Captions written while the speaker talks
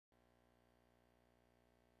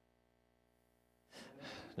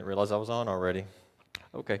Didn't realize I was on already.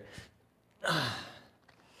 Okay.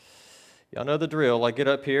 Y'all know the drill. I get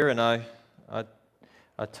up here and I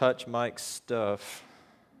touch Mike's stuff,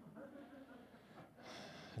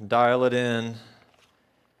 dial it in,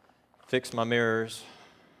 fix my mirrors.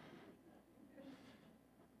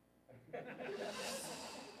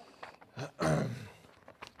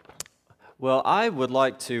 Well, I would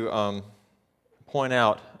like to point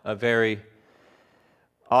out a very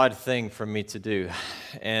odd thing for me to do,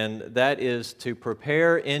 and that is to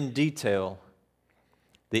prepare in detail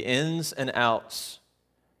the ins and outs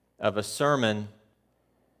of a sermon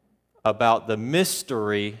about the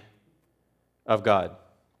mystery of God.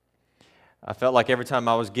 I felt like every time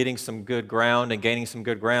I was getting some good ground and gaining some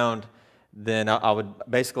good ground, then I would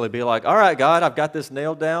basically be like, all right, God, I've got this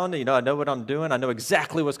nailed down. I know what I'm doing. I know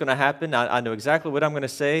exactly what's going to happen. I know exactly what I'm going to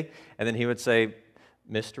say. And then he would say,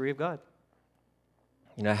 mystery of God.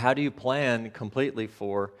 How do you plan completely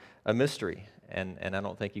for a mystery? And I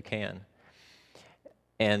don't think you can.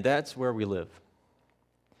 And that's where we live.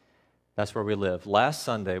 That's where we live. Last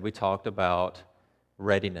Sunday, we talked about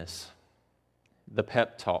readiness, the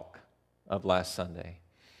pep talk of last Sunday.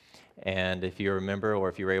 And if you remember, or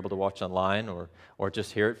if you were able to watch online, or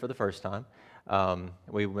just hear it for the first time,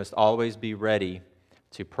 we must always be ready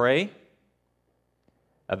to pray,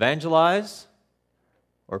 evangelize,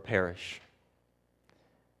 or perish.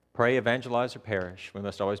 Pray, evangelize, or perish. We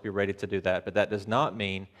must always be ready to do that. But that does not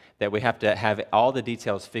mean that we have to have all the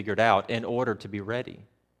details figured out in order to be ready.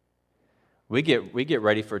 We get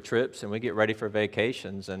ready for trips and we get ready for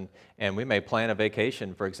vacations, and we may plan a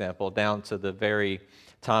vacation, for example, down to the very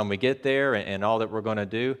time we get there and all that we're going to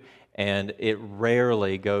do, and it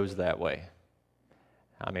rarely goes that way.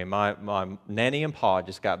 I mean, my nanny and pa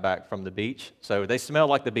just got back from the beach, so they smell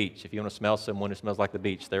like the beach. If you want to smell someone who smells like the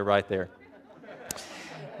beach, they're right there.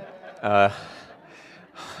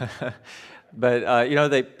 But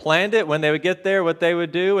they planned it when they would get there, what they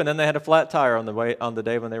would do, and then they had a flat tire on the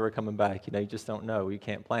day when they were coming back. You just don't know. You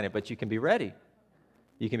can't plan it, but you can be ready.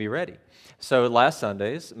 You can be ready. So last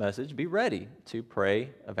Sunday's message, be ready to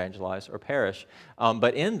pray, evangelize, or perish.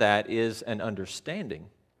 But in that is an understanding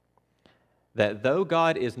that though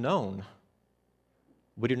God is known,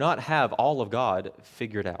 we do not have all of God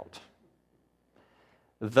figured out.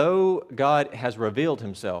 Though God has revealed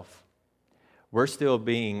himself, we're still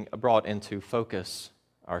being brought into focus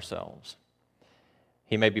ourselves.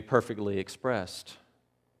 He may be perfectly expressed,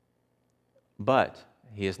 but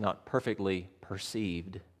he is not perfectly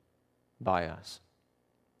perceived by us.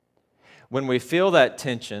 When we feel that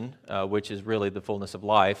tension, which is really the fullness of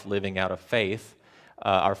life, living out of faith,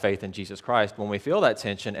 our faith in Jesus Christ, when we feel that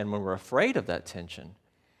tension and when we're afraid of that tension,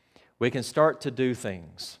 we can start to do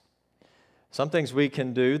things. Some things we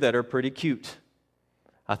can do that are pretty cute.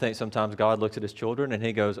 I think sometimes God looks at his children and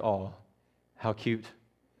he goes, oh, how cute.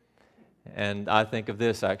 And I think of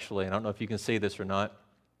this actually, and I don't know if you can see this or not,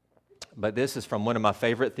 but this is from one of my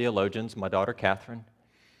favorite theologians, my daughter Catherine.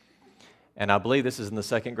 And I believe this is in the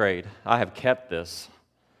second grade. I have kept this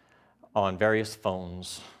on various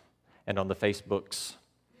phones and on the Facebooks.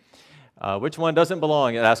 Which one doesn't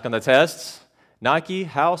belong? It asked on the tests, Nike,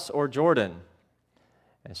 House, or Jordan?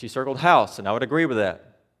 And she circled House, and I would agree with that.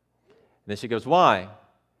 And then she goes, why?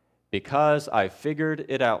 Because I figured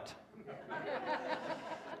it out.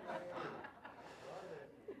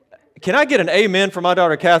 Can I get an amen from my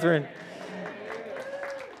daughter Catherine?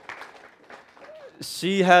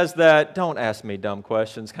 She has that don't ask me dumb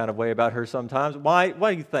questions kind of way about her sometimes. Why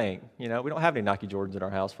do you think? We don't have any Nike Jordans in our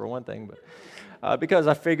house for one thing, but because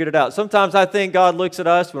I figured it out. Sometimes I think God looks at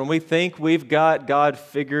us when we think we've got God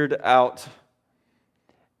figured out,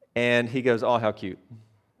 and he goes, oh, how cute.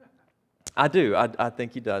 I do. I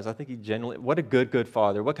think he does. I think he genuinely, what a good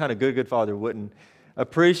father. What kind of good father wouldn't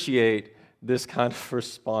appreciate this kind of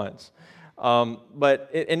response? But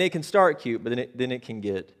it can start cute, but then it can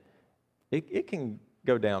get, it can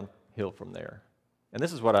go downhill from there. And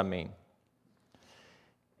this is what I mean.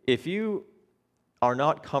 If you are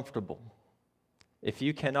not comfortable, if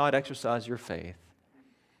you cannot exercise your faith,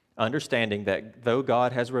 understanding that though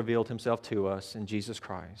God has revealed himself to us in Jesus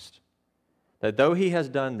Christ, that though he has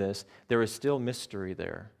done this, there is still mystery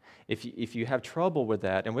there. If you have trouble with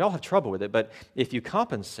that, and we all have trouble with it, but if you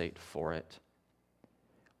compensate for it,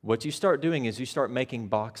 what you start doing is you start making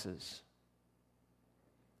boxes.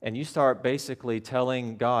 And you start basically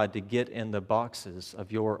telling God to get in the boxes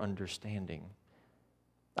of your understanding.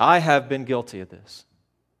 I have been guilty of this.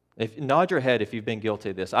 Nod your head if you've been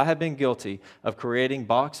guilty of this. I have been guilty of creating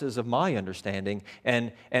boxes of my understanding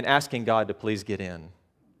and asking God to please get in.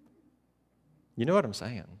 You know what I'm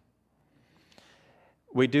saying?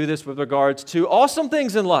 We do this with regards to awesome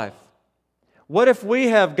things in life. What if we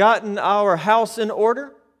have gotten our house in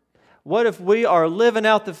order? What if we are living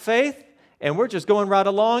out the faith and we're just going right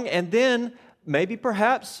along, and then maybe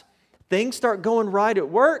perhaps things start going right at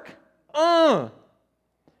work?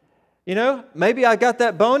 Maybe I got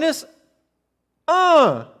that bonus.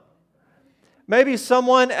 Maybe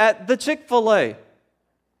someone at the Chick-fil-A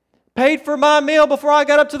paid for my meal before I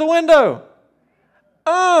got up to the window.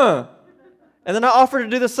 And then I offered to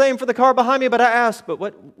do the same for the car behind me, but I asked, but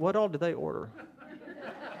what all did they order?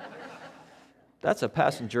 That's a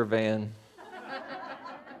passenger van.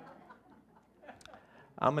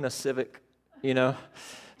 I'm in a Civic,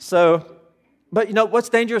 So, but what's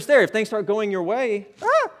dangerous there? If things start going your way,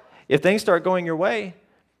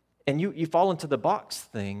 and you fall into the box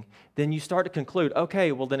thing, then you start to conclude,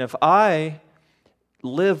 okay, well then if I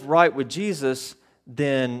live right with Jesus,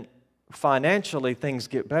 then financially things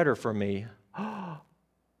get better for me.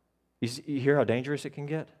 You hear how dangerous it can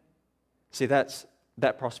get? See, that's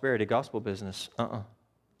that prosperity gospel business.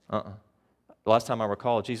 The last time I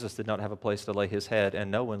recall, Jesus did not have a place to lay his head, and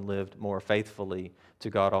no one lived more faithfully to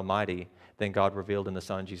God Almighty than God revealed in the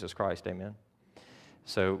Son, Jesus Christ. Amen?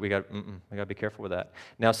 So we got to be careful with that.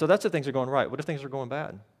 Now, so that's if things are going right. What if things are going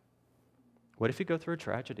bad? What if you go through a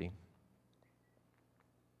tragedy?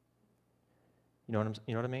 You know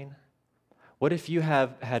what I mean? What if you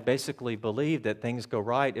had basically believed that things go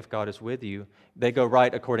right if God is with you? They go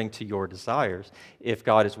right according to your desires if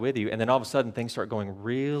God is with you, and then all of a sudden things start going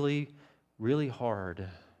really, really hard.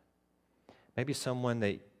 Maybe someone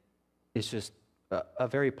that is just a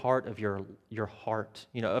very part of your heart,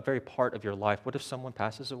 a very part of your life. What if someone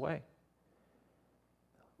passes away?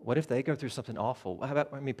 What if they go through something awful? How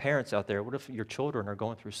about, parents out there, what if your children are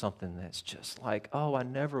going through something that's just like, oh, I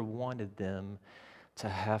never wanted them to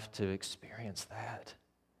have to experience that?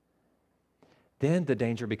 Then the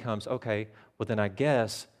danger becomes, okay, well then I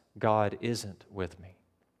guess God isn't with me.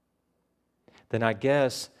 Then I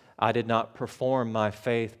guess I did not perform my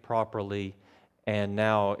faith properly, and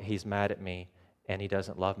now he's mad at me and he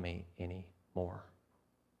doesn't love me anymore.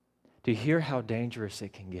 Do you hear how dangerous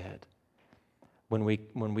it can get when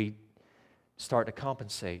we start to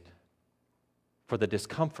compensate for the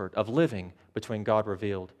discomfort of living between God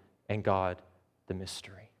revealed and God the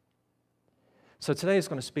mystery? So today is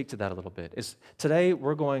going to speak to that a little bit. Today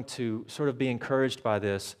we're going to sort of be encouraged by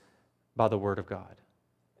this, by the Word of God.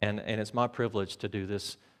 And it's my privilege to do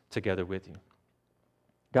this together with you.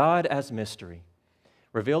 God as mystery,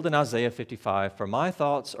 revealed in Isaiah 55, "For my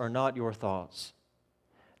thoughts are not your thoughts,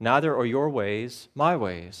 neither are your ways my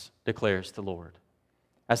ways, declares the Lord.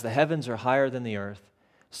 As the heavens are higher than the earth,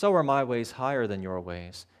 so are my ways higher than your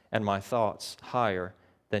ways, and my thoughts higher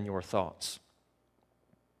than your thoughts."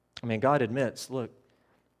 God admits, look,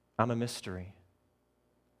 I'm a mystery.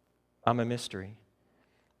 I'm a mystery.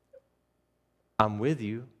 I'm with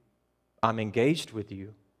you. I'm engaged with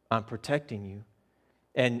you. I'm protecting you.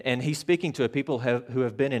 And he's speaking to a people who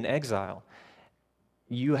have been in exile.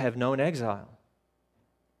 You have known exile.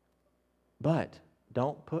 But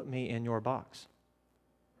don't put me in your box.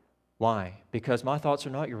 Why? Because my thoughts are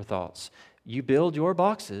not your thoughts. You build your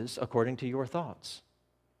boxes according to your thoughts.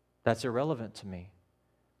 That's irrelevant to me.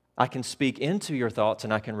 I can speak into your thoughts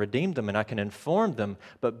and I can redeem them and I can inform them,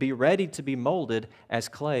 but be ready to be molded as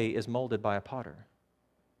clay is molded by a potter.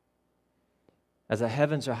 As the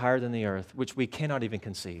heavens are higher than the earth, which we cannot even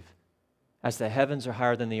conceive. As the heavens are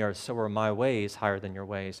higher than the earth, so are my ways higher than your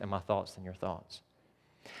ways and my thoughts than your thoughts.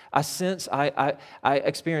 I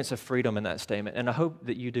experience a freedom in that statement, and I hope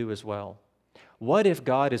that you do as well. What if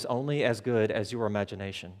God is only as good as your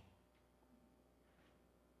imagination?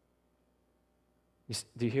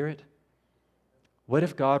 Do you hear it? What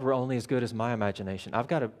if God were only as good as my imagination? I've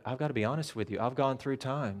got to be honest with you. I've gone through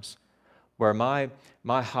times where my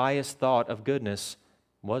highest thought of goodness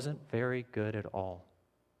wasn't very good at all.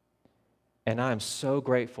 And I am so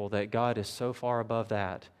grateful that God is so far above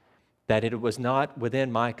that it was not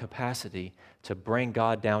within my capacity to bring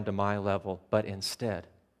God down to my level, but instead,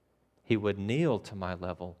 He would kneel to my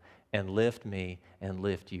level and lift me and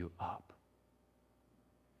lift you up.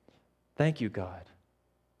 Thank you, God,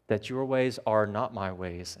 that your ways are not my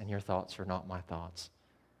ways and your thoughts are not my thoughts.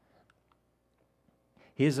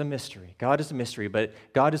 He is a mystery. God is a mystery, but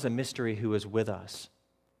God is a mystery who is with us.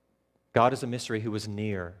 God is a mystery who is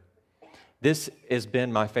near. This has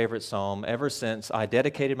been my favorite psalm ever since I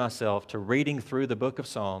dedicated myself to reading through the book of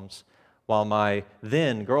Psalms while my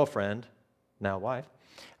then girlfriend, now wife,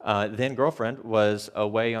 then girlfriend was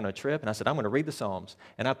away on a trip, and I said, I'm going to read the Psalms.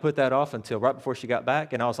 And I put that off until right before she got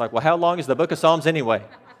back, and I was like, well, how long is the book of Psalms anyway?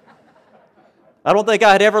 I don't think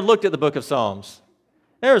I had ever looked at the book of Psalms.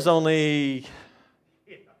 There's only...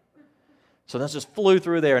 So that just flew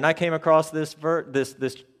through there, and I came across this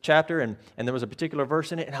chapter, and there was a particular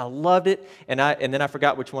verse in it, and I loved it, and then I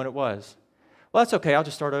forgot which one it was. Well, that's okay. I'll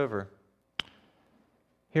just start over.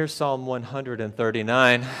 Here's Psalm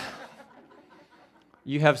 139.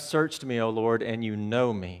 You have searched me, O Lord, and you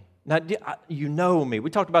know me. Now, you know me. We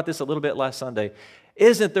talked about this a little bit last Sunday.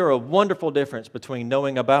 Isn't there a wonderful difference between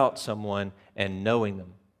knowing about someone and knowing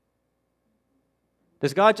them?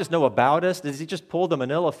 Does God just know about us? Does He just pull the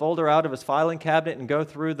manila folder out of His filing cabinet and go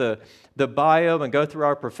through the bio and go through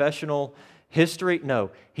our professional history? No,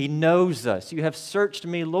 He knows us. You have searched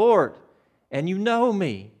me, Lord, and you know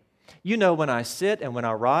me. You know when I sit and when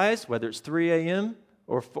I rise, whether it's 3 a.m.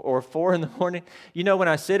 or 4 in the morning. You know when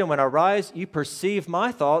I sit and when I rise, you perceive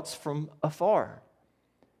my thoughts from afar.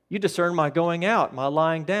 You discern my going out, my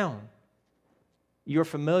lying down. You're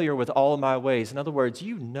familiar with all of my ways. In other words,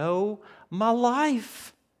 you know my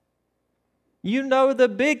life. You know the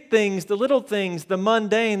big things, the little things, the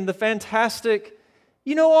mundane, the fantastic.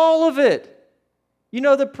 You know all of it. You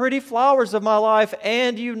know the pretty flowers of my life,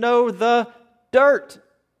 and you know the dirt.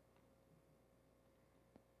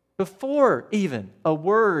 Before even a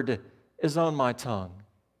word is on my tongue.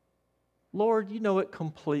 Lord, you know it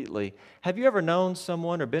completely. Have you ever known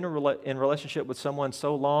someone or been in relationship with someone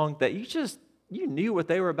so long that you knew what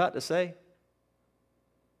they were about to say?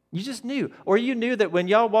 You just knew. Or you knew that when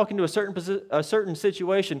y'all walk into a certain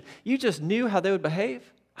situation, you just knew how they would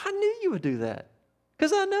behave? I knew you would do that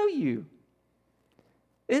because I know you.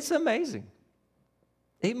 It's amazing.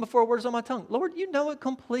 Even before a word is on my tongue. Lord, you know it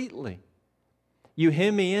completely. You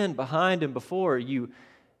hem me in behind and before. You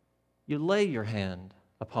lay your hand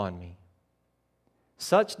upon me.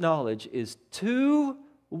 Such knowledge is too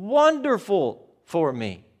wonderful for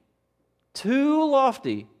me, too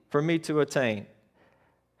lofty for me to attain.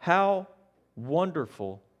 How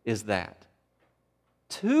wonderful is that?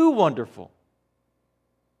 Too wonderful.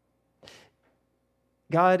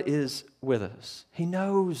 God is with us. He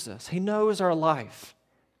knows us. He knows our life.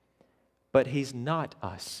 But He's not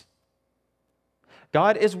us.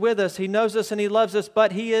 God is with us. He knows us and He loves us,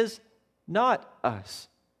 but He is not us.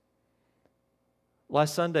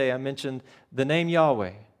 Last Sunday, I mentioned the name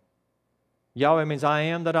Yahweh. Yahweh means I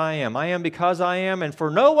am that I am. I am because I am, and for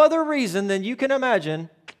no other reason than you can imagine,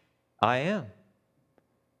 I am.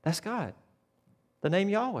 That's God, the name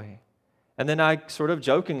Yahweh. And then I sort of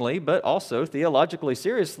jokingly, but also theologically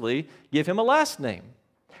seriously, give Him a last name.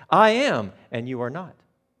 I am, and you are not.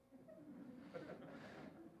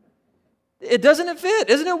 Doesn't it fit?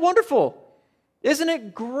 Isn't it wonderful? Isn't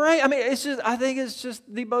it great? I mean, I think it's just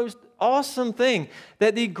the most awesome thing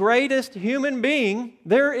that the greatest human being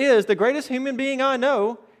there is, the greatest human being I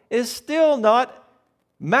know, is still not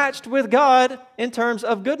matched with God in terms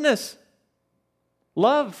of goodness,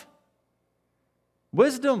 love,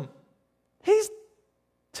 wisdom. He's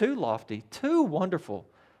too lofty, too wonderful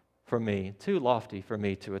for me, too lofty for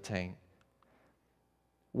me to attain.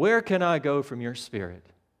 Where can I go from your Spirit?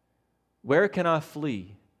 Where can I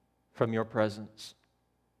flee from your presence?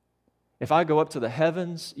 If I go up to the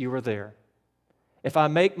heavens, you are there. If I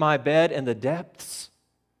make my bed in the depths,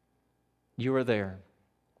 you are there.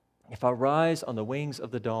 If I rise on the wings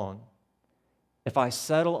of the dawn, if I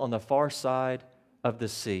settle on the far side of the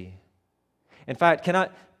sea. In fact, can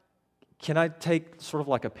I take sort of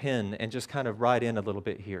like a pen and just kind of write in a little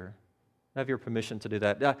bit here? I have your permission to do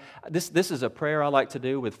that. This is a prayer I like to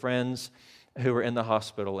do with friends who are in the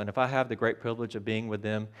hospital. And if I have the great privilege of being with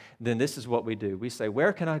them, then this is what we do. We say,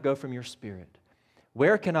 where can I go from your Spirit?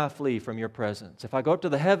 Where can I flee from your presence? If I go up to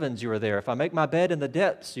the heavens, you are there. If I make my bed in the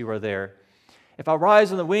depths, you are there. If I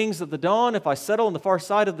rise on the wings of the dawn, if I settle on the far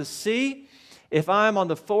side of the sea, if I'm on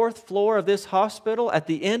the 4th floor of this hospital at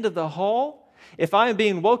the end of the hall, if I am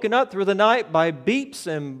being woken up through the night by beeps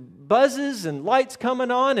and buzzes and lights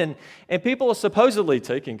coming on and people are supposedly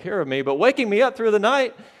taking care of me, but waking me up through the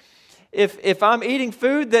night, if I'm eating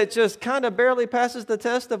food that just kind of barely passes the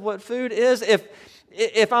test of what food is,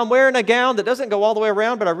 if I'm wearing a gown that doesn't go all the way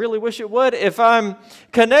around, but I really wish it would, if I'm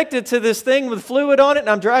connected to this thing with fluid on it and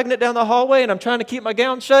I'm dragging it down the hallway and I'm trying to keep my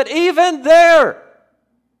gown shut, even there,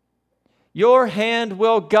 your hand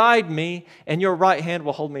will guide me and your right hand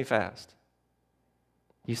will hold me fast.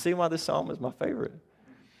 You see why this psalm is my favorite?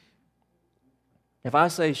 If I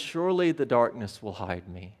say, surely the darkness will hide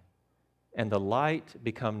me, and the light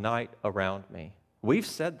become night around me. We've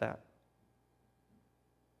said that.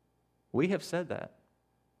 We have said that.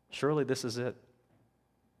 Surely this is it.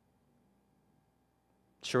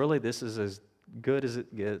 Surely this is as good as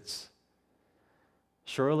it gets.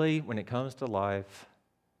 Surely when it comes to life,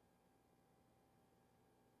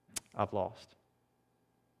 I've lost.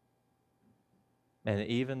 and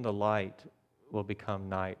even the light will become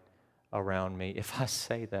night around me. If I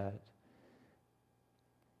say that,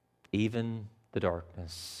 even the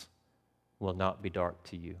darkness will not be dark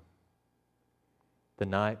to you. The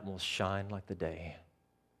night will shine like the day,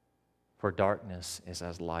 for darkness is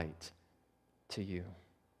as light to you.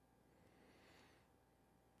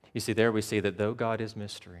 You see, there we see that though God is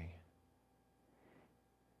mystery,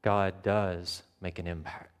 God does make an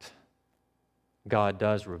impact. God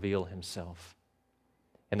does reveal himself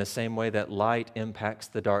in the same way that light impacts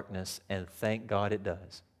the darkness, and thank God it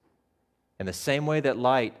does. In the same way that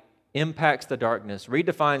light impacts the darkness,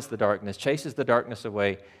 redefines the darkness, chases the darkness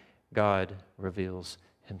away, God reveals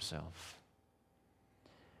himself.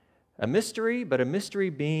 A mystery, but a mystery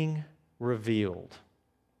being revealed.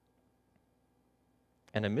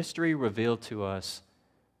 And a mystery revealed to us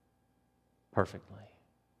perfectly.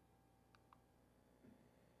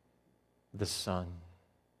 The Son.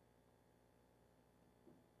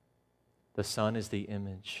 The Son is the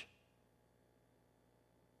image,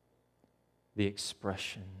 the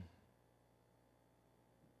expression.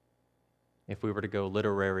 If we were to go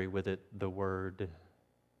literary with it, the Word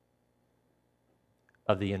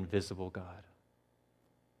of the invisible God,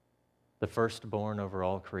 the firstborn over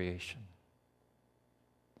all creation.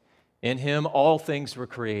 In him all things were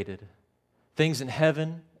created, things in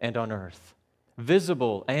heaven and on earth,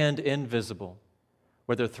 visible and invisible,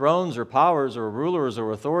 whether thrones or powers or rulers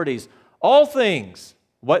or authorities, all things,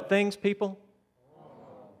 what things, people?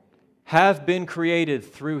 Have been created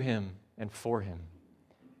through him and for him.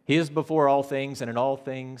 He is before all things, and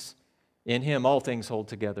in him all things hold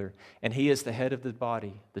together. And he is the head of the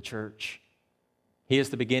body, the church. He is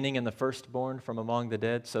the beginning and the firstborn from among the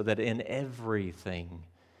dead, so that in everything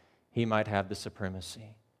he might have the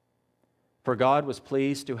supremacy. For God was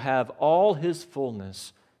pleased to have all his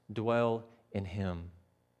fullness dwell in him,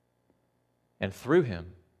 and through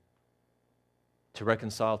him to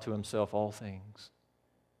reconcile to himself all things,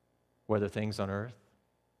 whether things on earth,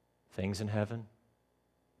 things in heaven,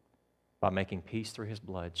 by making peace through his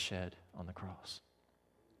blood shed on the cross.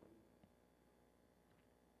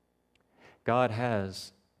 God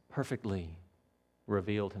has perfectly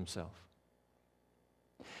revealed himself.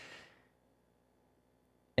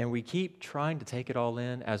 And we keep trying to take it all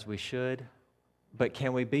in as we should, but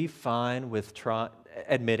can we be fine with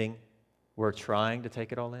admitting we're trying to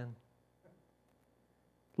take it all in?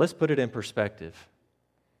 Let's put it in perspective.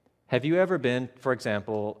 Have you ever been, for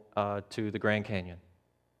example, to the Grand Canyon?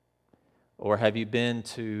 Or have you been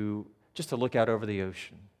just to look out over the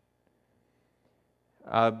ocean?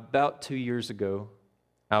 About 2 years ago,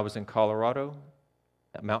 I was in Colorado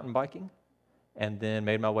mountain biking, and then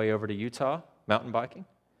made my way over to Utah mountain biking.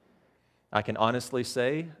 I can honestly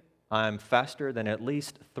say I'm faster than at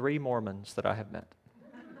least 3 Mormons that I have met.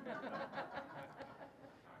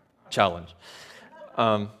 Challenge.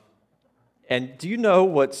 And do you know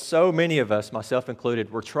what so many of us, myself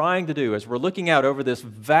included, we're trying to do as we're looking out over this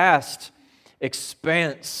vast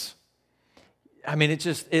expanse? I mean,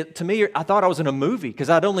 to me, I thought I was in a movie because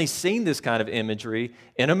I'd only seen this kind of imagery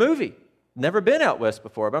in a movie. Never been out west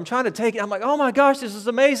before, but I'm trying to take it. I'm like, oh my gosh, this is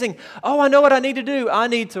amazing. Oh, I know what I need to do. I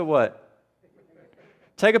need to what?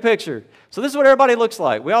 Take a picture. So this is what everybody looks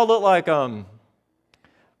like. We all look like, what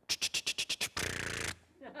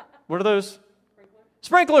are those?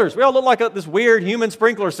 Sprinklers. We all look like this weird human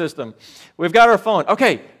sprinkler system. We've got our phone.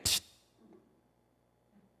 Okay.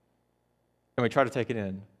 And we try to take it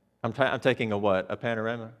in. I'm taking a what? A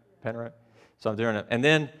panorama? So I'm doing it. And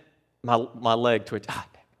then my leg twitch.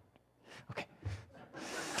 Okay.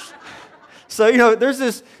 So, there's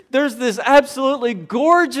this absolutely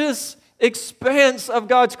gorgeous expanse of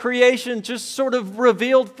God's creation just sort of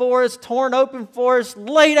revealed for us, torn open for us,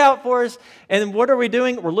 laid out for us. And what are we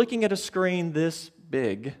doing? We're looking at a screen this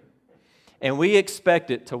big. And we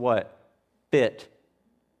expect it to what? Fit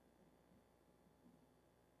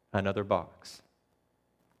another box.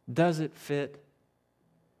 Does it fit?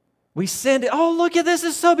 We send it, oh, look at this,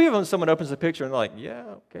 it's so beautiful. And someone opens the picture and they're like, yeah,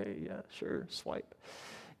 okay, yeah, sure, swipe.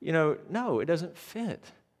 No, it doesn't fit.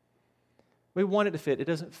 We want it to fit. It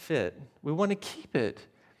doesn't fit. We want to keep it.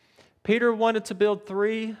 Peter wanted to build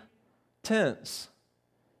 3 tents.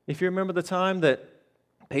 If you remember the time that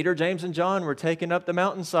Peter, James, and John were taken up the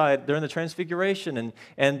mountainside during the Transfiguration,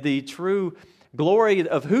 and the true glory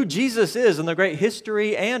of who Jesus is and the great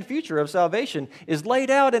history and future of salvation is laid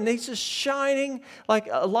out, and he's just shining like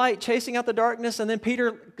a light chasing out the darkness. And then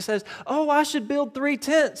Peter says, oh, I should build 3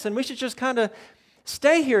 tents, and we should just kind of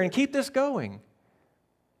stay here and keep this going.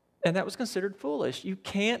 And that was considered foolish. You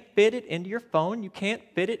can't fit it into your phone. You can't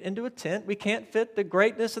fit it into a tent. We can't fit the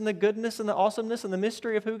greatness and the goodness and the awesomeness and the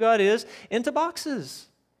mystery of who God is into boxes.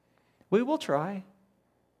 We will try.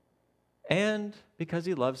 And because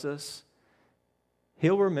He loves us,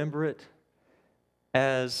 He'll remember it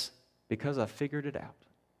as because I figured it out.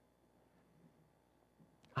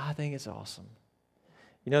 I think it's awesome.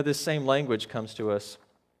 You know, this same language comes to us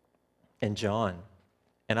in John.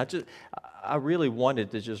 And I really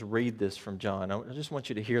wanted to just read this from John. I just want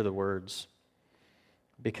you to hear the words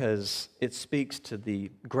because it speaks to the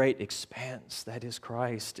great expanse that is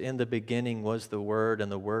Christ. In the beginning was the Word, and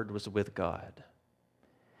the Word was with God.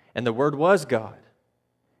 And the Word was God.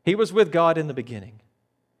 He was with God in the beginning.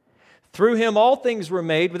 Through Him all things were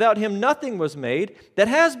made. Without Him nothing was made that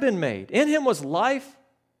has been made. In Him was life,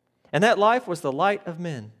 and that life was the light of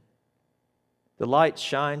men. The light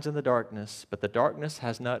shines in the darkness, but the darkness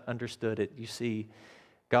has not understood it. You see,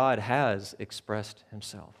 God has expressed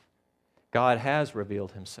Himself. God has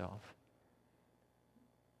revealed Himself.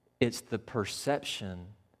 It's the perception,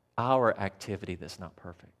 our activity that's not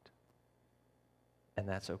perfect. And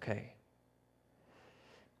that's okay.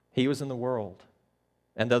 He was in the world,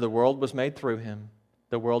 and though the world was made through Him,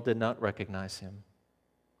 the world did not recognize Him.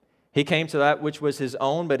 He came to that which was His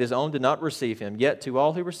own, but His own did not receive Him. Yet to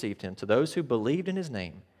all who received Him, to those who believed in His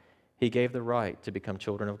name, He gave the right to become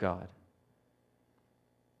children of God.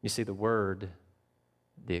 You see, the Word,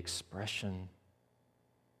 the expression,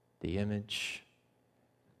 the image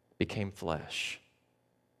became flesh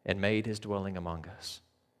and made His dwelling among us.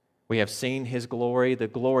 We have seen His glory, the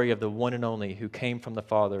glory of the one and only who came from the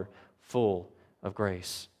Father, full of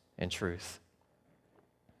grace and truth.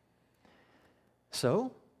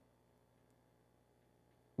 So,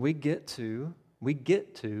 we get to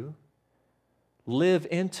live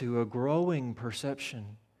into a growing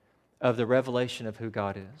perception of the revelation of who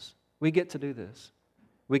God is. We get to do this.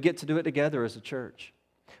 We get to do it together as a church.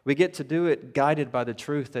 We get to do it guided by the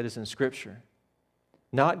truth that is in Scripture,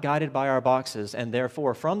 not guided by our boxes, and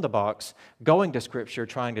therefore from the box, going to Scripture,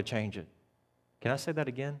 trying to change it. Can I say that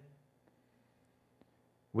again?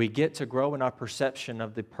 We get to grow in our perception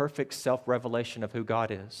of the perfect self-revelation of who God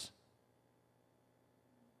is.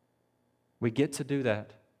 We get to do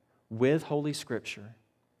that with Holy Scripture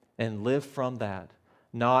and live from that,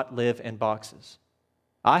 not live in boxes.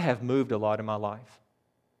 I have moved a lot in my life.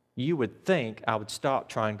 You would think I would stop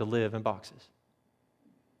trying to live in boxes.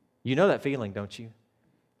 You know that feeling, don't you?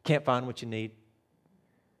 Can't find what you need,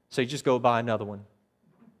 so you just go buy another one.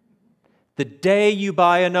 The day you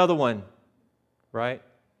buy another one, right?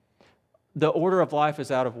 The order of life is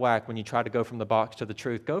out of whack when you try to go from the box to the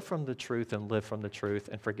truth. Go from the truth and live from the truth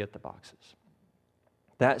and forget the boxes.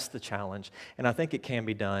 That's the challenge, and I think it can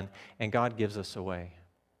be done, and God gives us a way.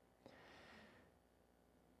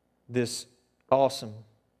 This awesome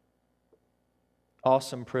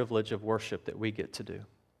privilege of worship that we get to do.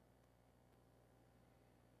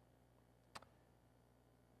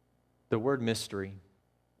 The word mystery,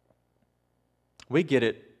 we get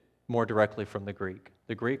it more directly from the Greek.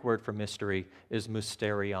 The Greek word for mystery is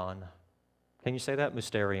mysterion. Can you say that?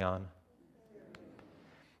 Mysterion.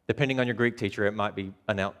 Depending on your Greek teacher, it might be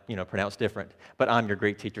pronounced different. But I'm your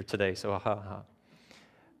Greek teacher today, so ha.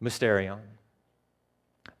 Mysterion.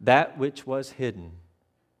 That which was hidden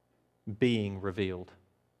being revealed.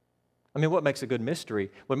 I mean, what makes a good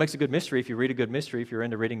mystery? What makes a good mystery, if you read a good mystery, if you're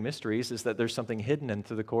into reading mysteries, is that there's something hidden, and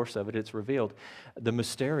through the course of it, it's revealed. The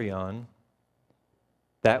mysterion,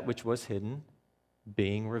 that which was hidden,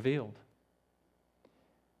 being revealed.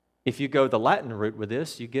 If you go the Latin root with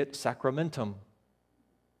this, you get sacramentum.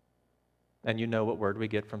 And you know what word we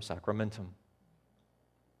get from sacramentum.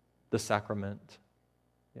 The sacrament.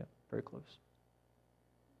 Yeah, very close.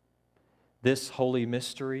 This holy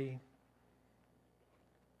mystery,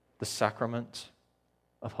 the sacrament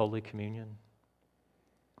of Holy Communion.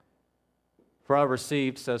 For I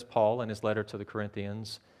received, says Paul in his letter to the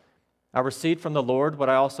Corinthians, I received from the Lord what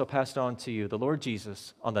I also passed on to you. The Lord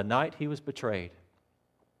Jesus, on the night He was betrayed,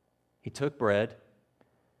 He took bread,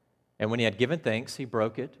 and when He had given thanks, He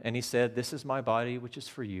broke it, and He said, "This is my body, which is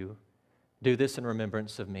for you. Do this in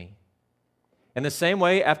remembrance of me." In the same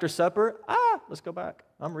way, after supper, let's go back.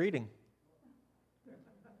 I'm reading.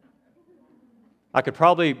 I could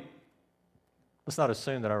probably, let's not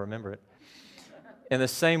assume that I remember it. In the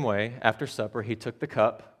same way, after supper, He took the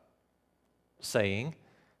cup, saying,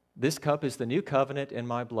 "This cup is the new covenant in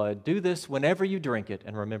my blood. Do this whenever you drink it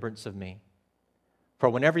in remembrance of me. For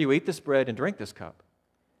whenever you eat this bread and drink this cup,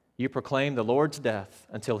 you proclaim the Lord's death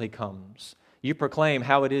until He comes. You proclaim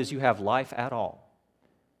how it is you have life at all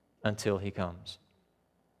until He comes."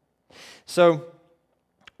 So,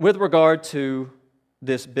 with regard to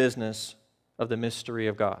this business of the mystery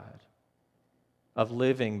of God, of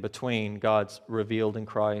living between God's revealed in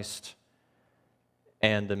Christ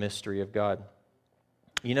and the mystery of God.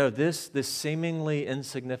 You know, this seemingly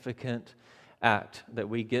insignificant act that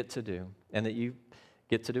we get to do, and that you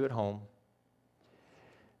get to do at home,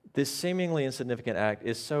 this seemingly insignificant act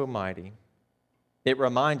is so mighty. It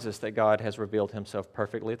reminds us that God has revealed himself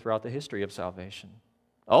perfectly throughout the history of salvation,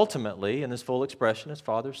 ultimately in this full expression as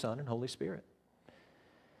Father, Son, and Holy Spirit.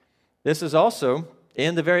 This is also,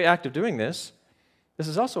 in the very act of doing this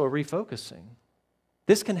is also a refocusing.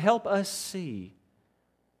 This can help us see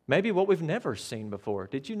maybe what we've never seen before.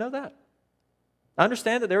 Did you know that? I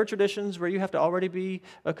understand that there are traditions where you have to already be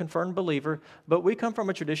a confirmed believer, but we come from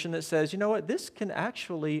a tradition that says, you know what, this can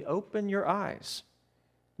actually open your eyes.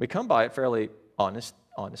 We come by it fairly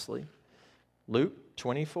honestly. Luke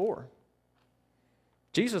 24.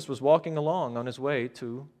 Jesus was walking along on his way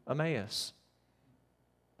to Emmaus.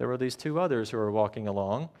 There were these two others who were walking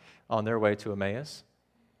along on their way to Emmaus.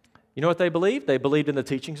 You know what they believed? They believed in the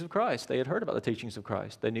teachings of Christ. They had heard about the teachings of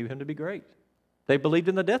Christ. They knew him to be great. They believed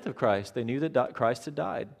in the death of Christ. They knew that Christ had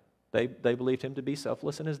died. They believed him to be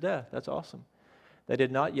selfless in his death. That's awesome. They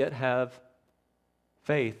did not yet have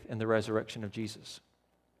faith in the resurrection of Jesus.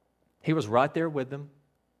 He was right there with them,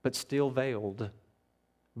 but still veiled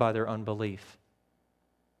by their unbelief,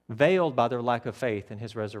 veiled by their lack of faith in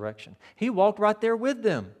his resurrection. He walked right there with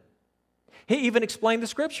them. He even explained the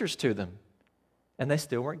scriptures to them, and they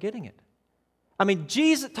still weren't getting it. I mean,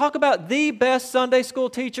 Jesus, talk about the best Sunday school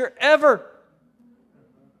teacher ever,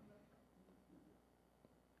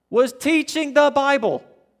 was teaching the Bible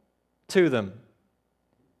to them.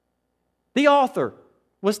 The author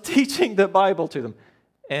was teaching the Bible to them,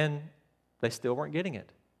 and they still weren't getting it.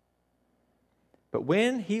 But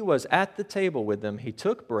when he was at the table with them, he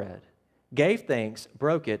took bread, gave thanks,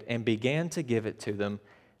 broke it, and began to give it to them.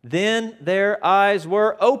 Then their eyes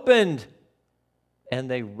were opened,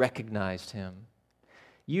 and they recognized him.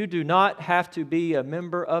 You do not have to be a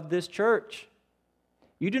member of this church.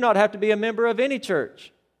 You do not have to be a member of any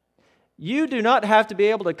church. You do not have to be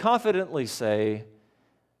able to confidently say,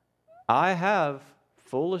 I have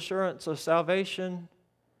full assurance of salvation,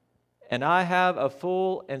 and I have a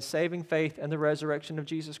full and saving faith in the resurrection of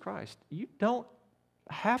Jesus Christ. You don't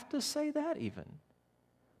have to say that even.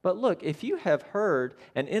 But look, if you have heard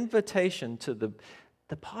an invitation to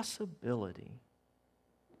the possibility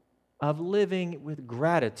of living with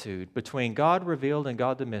gratitude between God revealed and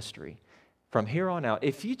God the mystery, from here on out,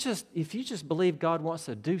 if you just believe God wants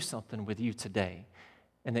to do something with you today,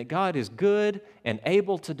 and that God is good and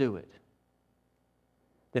able to do it,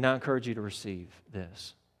 then I encourage you to receive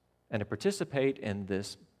this and to participate in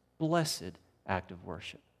this blessed act of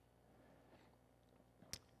worship.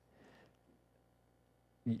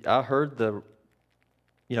 I heard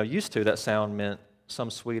used to that sound meant some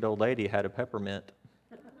sweet old lady had a peppermint.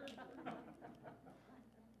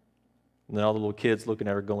 And then all the little kids looking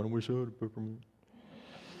at her going, I wish I had a peppermint.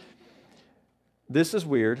 This is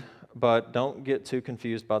weird, but don't get too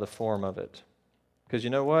confused by the form of it. Because you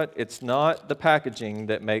know what? It's not the packaging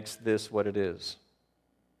that makes this what it is.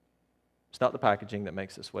 It's not the packaging that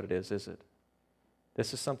makes this what it is it?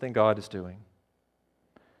 This is something God is doing.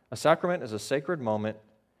 A sacrament is a sacred moment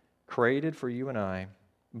created for you and I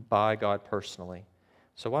by God personally.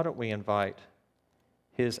 So why don't we invite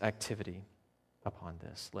his activity upon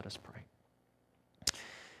this? Let us pray.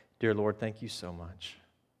 Dear Lord, thank you so much.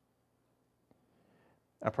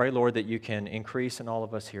 I pray, Lord, that you can increase in all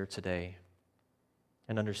of us here today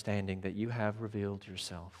an understanding that you have revealed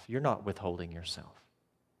yourself. You're not withholding yourself.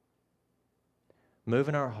 Move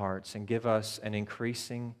in our hearts and give us an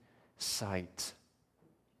increasing sight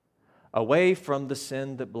away from the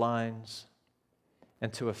sin that blinds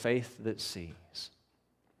and to a faith that sees.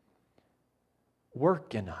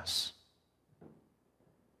 Work in us.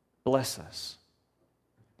 Bless us.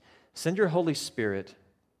 Send your Holy Spirit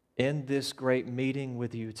in this great meeting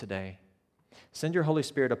with you today. Send your Holy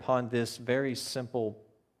Spirit upon this very simple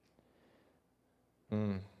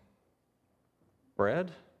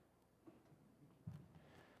bread.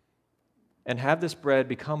 And have this bread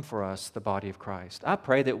become for us the body of Christ. I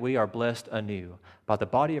pray that we are blessed anew by the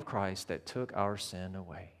body of Christ that took our sin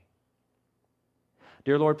away.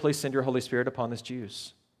 Dear Lord, please send your Holy Spirit upon this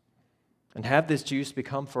juice and have this juice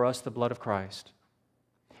become for us the blood of Christ.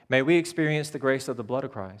 May we experience the grace of the blood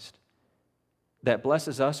of Christ that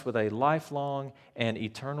blesses us with a lifelong and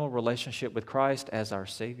eternal relationship with Christ as our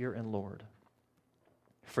Savior and Lord.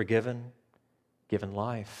 Forgiven, given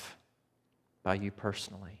life by you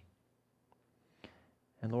personally.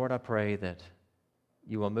 And Lord, I pray that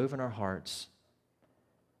you will move in our hearts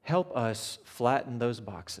help us flatten those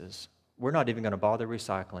boxes. We're not even going to bother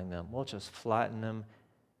recycling them. We'll just flatten them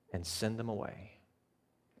and send them away.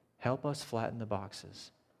 Help us flatten the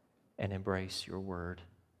boxes and embrace your word.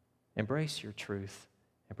 Embrace your truth.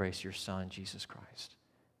 Embrace your Son, Jesus Christ.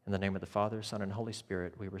 In the name of the Father, Son, and Holy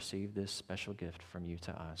Spirit, we receive this special gift from you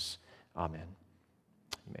to us. Amen.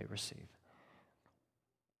 You may receive.